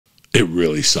It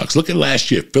really sucks. Look at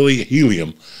last year. Philly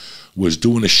Helium was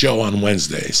doing a show on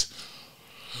Wednesdays.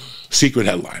 Secret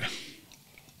headliner.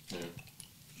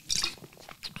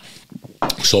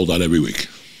 Sold out every week.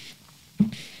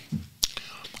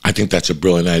 I think that's a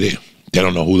brilliant idea. They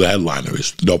don't know who the headliner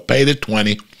is. They'll pay the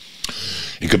 20.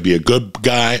 It could be a good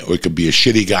guy or it could be a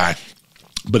shitty guy.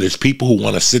 But it's people who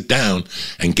want to sit down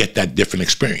and get that different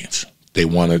experience. They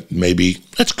want to maybe,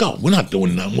 let's go. We're not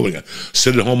doing nothing. We're going to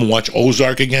sit at home and watch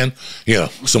Ozark again. You know,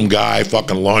 some guy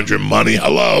fucking laundering money.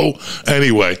 Hello.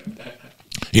 Anyway.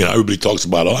 You know, everybody talks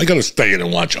about, oh, I got to stay in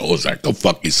and watch Ozark. Go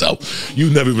fuck yourself. You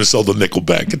never even sold a nickel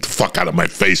back. Get the fuck out of my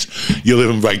face. You're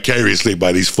living vicariously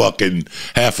by these fucking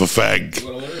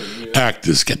half-a-fag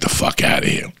actors. Get the fuck out of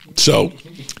here. So,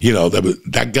 you know,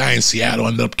 that guy in Seattle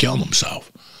ended up killing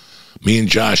himself. Me and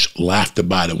Josh laughed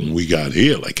about it when we got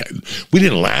here. Like, we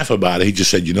didn't laugh about it. He just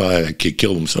said, you know, that kid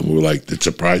killed himself. We were like, it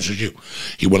surprises you?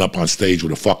 He went up on stage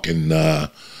with a fucking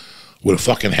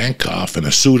handcuff and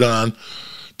a suit on.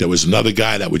 There was another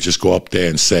guy that would just go up there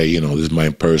and say, you know, this is my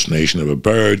impersonation of a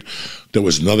bird. There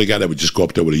was another guy that would just go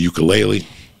up there with a ukulele.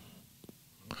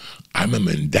 I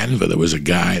remember in Denver, there was a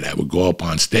guy that would go up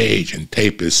on stage and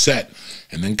tape his set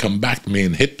and then come back to me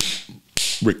and hit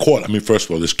record. I mean, first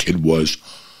of all, this kid was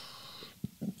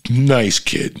nice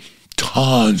kid.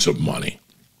 Tons of money.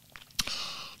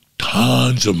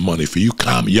 Tons of money. For you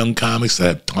young comics that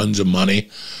have tons of money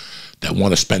that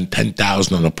want to spend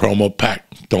 $10,000 on a promo pack,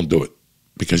 don't do it.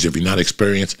 Because if you're not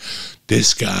experienced,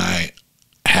 this guy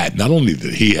had, not only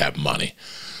did he have money,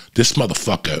 this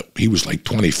motherfucker, he was like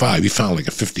 25. He found like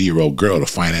a 50-year-old girl to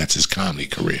finance his comedy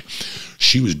career.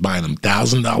 She was buying him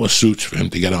 $1,000 suits for him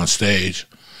to get on stage.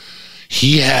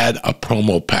 He had a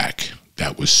promo pack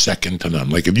that was second to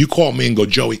none. Like if you call me and go,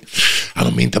 Joey, I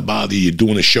don't mean to bother you,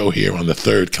 doing a show here on the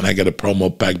 3rd. Can I get a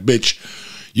promo pack? Bitch,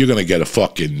 you're going to get a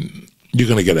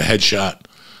headshot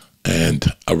and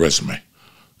a resume.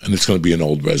 And it's going to be an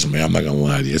old resume. I'm not going to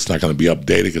lie to you. It's not going to be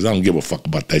updated because I don't give a fuck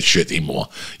about that shit anymore.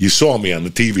 You saw me on the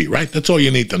TV, right? That's all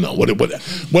you need to know.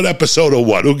 What episode or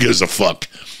what? Who gives a fuck?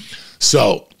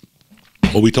 So,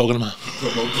 what are we talking about?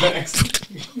 Promo packs.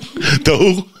 The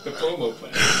who? The promo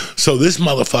pack. So this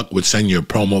motherfucker would send you a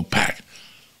promo pack.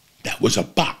 That was a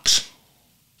box.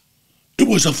 It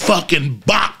was a fucking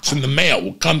box in the mail.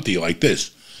 Would come to you like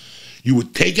this. You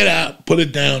would take it out, put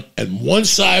it down, and one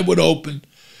side would open,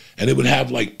 and it would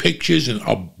have like pictures and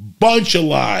a bunch of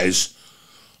lies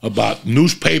about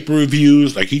newspaper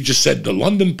reviews. Like he just said, the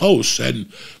London Post said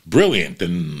brilliant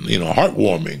and, you know,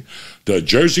 heartwarming. The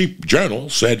Jersey Journal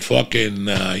said fucking,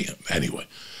 anyway.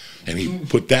 And he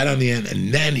put that on the end,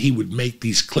 and then he would make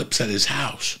these clips at his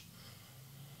house.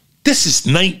 This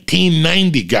is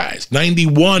 1990, guys.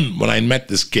 91 when I met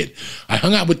this kid. I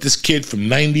hung out with this kid from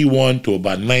 91 to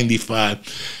about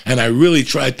 95, and I really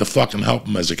tried to fucking help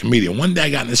him as a comedian. One day I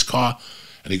got in his car,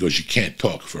 and he goes, you can't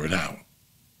talk for an hour.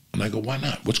 And I go, why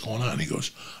not? What's going on? He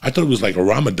goes, I thought it was like a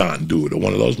Ramadan dude or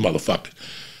one of those motherfuckers.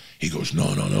 He goes, no,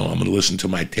 I'm going to listen to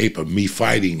my tape of me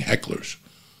fighting hecklers.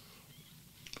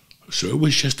 So it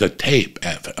was just a tape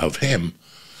of him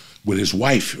with his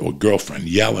wife or girlfriend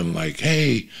yelling like,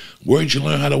 hey, where'd you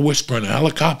learn how to whisper in a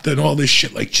helicopter and all this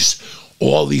shit? Like just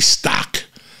all these stock,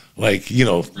 like, you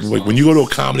know, like when you go to a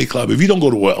comedy club, if you don't go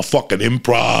to a fucking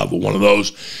Improv or one of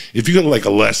those, if you go to like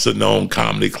a lesser known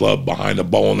comedy club behind a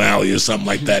bowling alley or something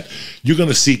like that, you're going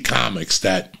to see comics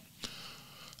that,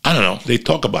 I don't know, they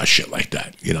talk about shit like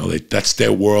that. You know, that's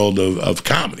their world of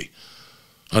comedy.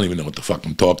 I don't even know what the fuck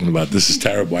I'm talking about. This is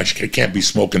terrible. I can't be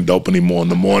smoking dope anymore in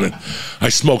the morning. I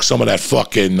smoke some of that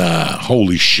fucking,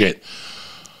 holy shit.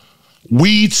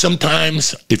 Weed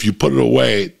sometimes, if you put it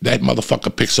away, that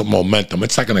motherfucker picks up momentum.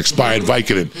 It's like an expired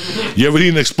Vicodin. You ever eat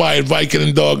an expired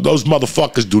Vicodin, dog? Those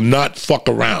motherfuckers do not fuck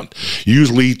around. You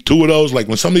usually eat 2 of those. Like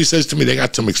when somebody says to me they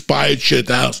got some expired shit at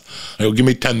the house, I go, give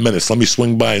me 10 minutes. Let me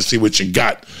swing by and see what you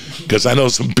got. Because I know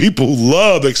some people who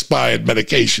love expired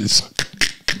medications.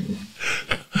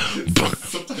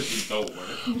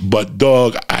 But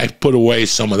dog, I put away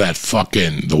some of that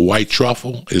fucking, the white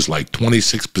truffle is like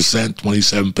 26%,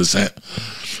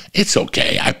 27%. It's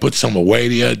okay. I put some away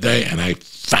the other day and I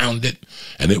found it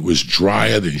and it was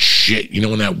drier than shit. You know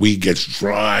when that weed gets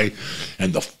dry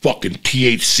and the fucking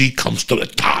THC comes to the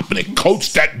top and it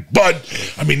coats that bud?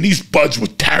 I mean, these buds were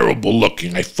terrible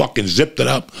looking. I fucking zipped it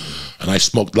up and I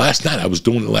smoked last night. I was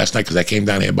doing it last night because I came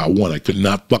down here about 1. I could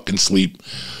not fucking sleep.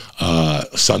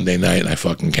 Sunday night, and I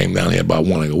fucking came down here about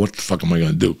 1. I go, what the fuck am I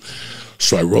going to do?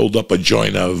 So I rolled up a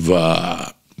joint of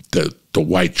the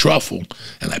white truffle,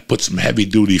 and I put some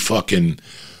heavy-duty fucking,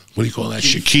 what do you call that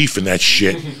shit? Keef in that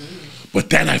shit. But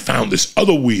then I found this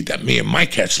other weed that me and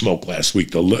Mike had smoked last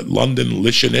week, the London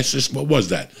Licious. What was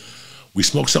that? We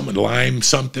smoked something, lime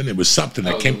something. It was something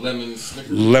that came. Lemon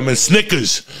Snickers. Lemon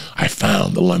Snickers. I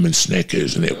found the lemon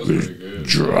Snickers, and it was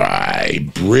dry,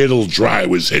 brittle dry. It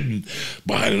was hidden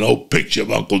behind an old picture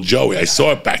of Uncle Joey. I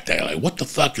saw it back there. Like, what the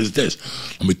fuck is this?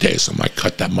 Let me tell you something. I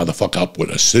cut that motherfucker up with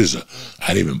a scissor. I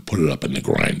didn't even put it up in the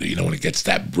grinder. You know, when it gets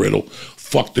that brittle,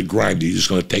 fuck the grinder. You're just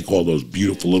going to take all those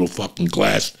beautiful little fucking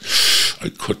glass. I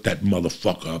cut that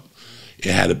motherfucker up.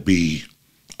 It had to be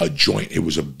a joint. It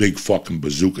was a big fucking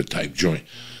bazooka type joint.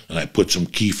 And I put some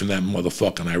keef in that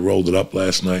motherfucker and I rolled it up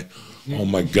last night. Oh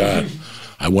my God.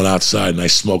 I went outside and I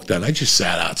smoked that. And I just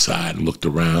sat outside and looked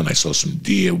around. I saw some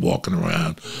deer walking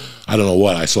around. I don't know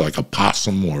what. I saw like a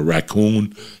possum or a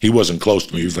raccoon. He wasn't close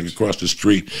to me. He was like across the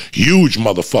street. Huge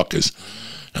motherfuckers.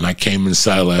 And I came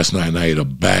inside last night and I ate a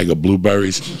bag of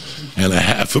blueberries and a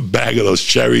half a bag of those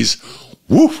cherries.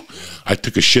 Woo! I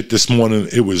took a shit this morning.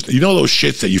 It was, you know those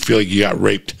shits that you feel like you got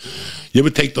raped? You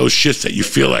ever take those shits that you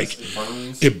feel like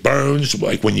it burns?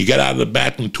 Like when you get out of the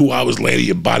bathroom 2 hours later,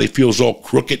 your body feels all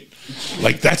crooked?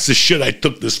 Like that's the shit I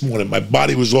took this morning. My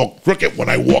body was all crooked when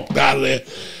I walked out of there.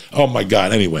 Oh my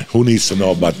God. Anyway, who needs to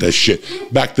know about that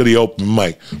shit? Back to the open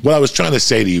mic. What I was trying to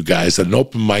say to you guys, that an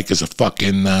open mic is a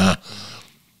fucking, a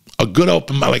good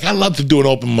open mic. Like I love to do an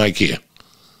open mic here.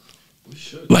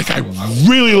 Like I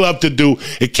really love to do.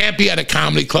 It can't be at a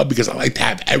comedy club because I like to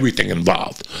have everything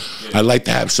involved. I like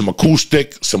to have some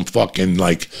acoustic, some fucking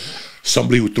like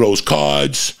somebody who throws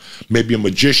cards, maybe a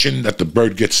magician that the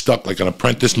bird gets stuck, like an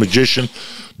apprentice magician.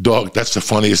 Dog, that's the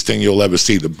funniest thing you'll ever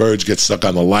see. The birds get stuck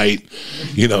on the light.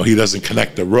 You know, he doesn't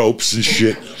connect the ropes and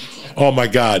shit. Oh my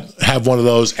God, have one of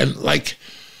those. And like,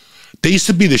 there used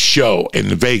to be the show in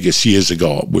Vegas years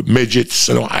ago with midgets.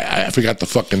 You know, I forgot the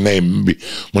fucking name.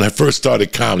 When I first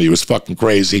started comedy, it was fucking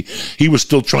crazy. He was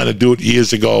still trying to do it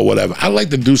years ago or whatever. I'd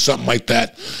like to do something like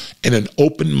that in an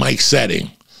open mic setting,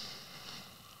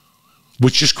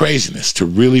 which is craziness, to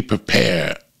really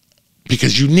prepare,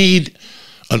 because you need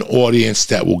an audience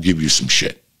that will give you some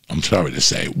shit. I'm sorry to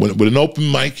say. With an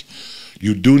open mic,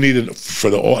 you do need it for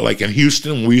the, like in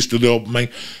Houston, when we used to do open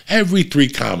mic, every 3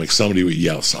 comics, somebody would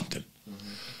yell something.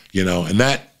 You know, and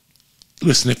that,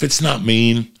 listen, if it's not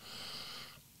mean,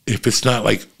 if it's not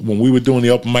like when we were doing the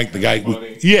open mic, the guy,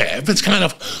 yeah, if it's kind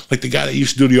of like the guy that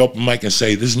used to do the open mic and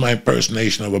say, this is my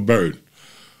impersonation of a bird.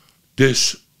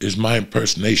 This is my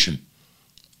impersonation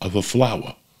of a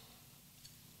flower.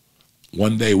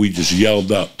 One day we just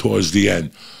yelled up towards the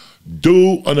end,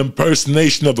 do an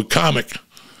impersonation of a comic.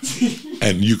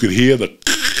 And you could hear the,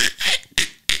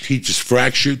 he just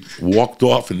fractured, walked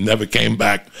off and never came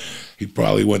back. He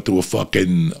probably went to a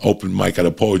fucking open mic at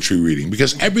a poetry reading,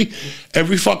 because every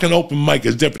fucking open mic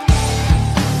is different.